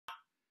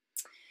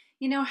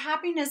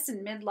Happiness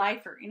in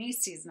midlife or any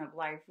season of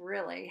life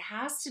really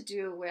has to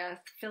do with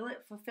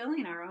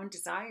fulfilling our own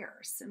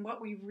desires and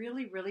what we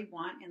really, really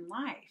want in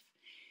life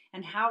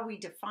and how we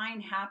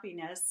define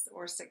happiness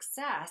or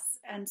success.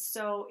 And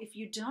so, if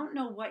you don't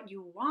know what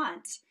you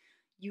want,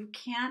 you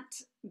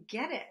can't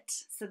get it.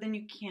 So then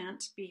you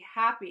can't be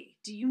happy.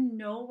 Do you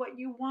know what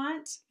you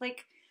want?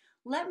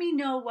 Let me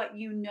know what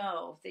you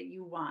know that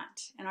you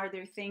want. And are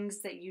there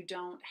things that you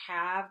don't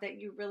have that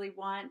you really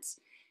want?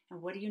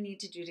 And what do you need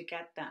to do to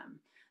get them?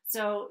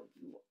 So,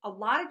 a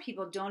lot of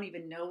people don't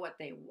even know what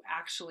they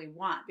actually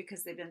want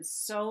because they've been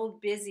so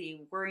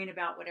busy worrying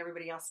about what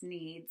everybody else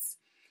needs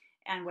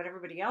and what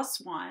everybody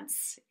else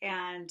wants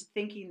and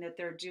thinking that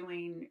they're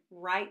doing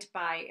right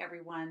by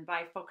everyone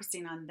by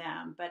focusing on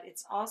them. But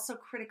it's also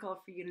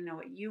critical for you to know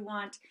what you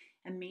want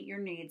and meet your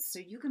needs so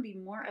you can be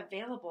more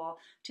available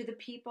to the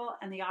people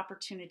and the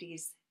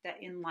opportunities that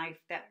in life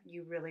that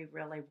you really,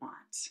 really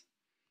want.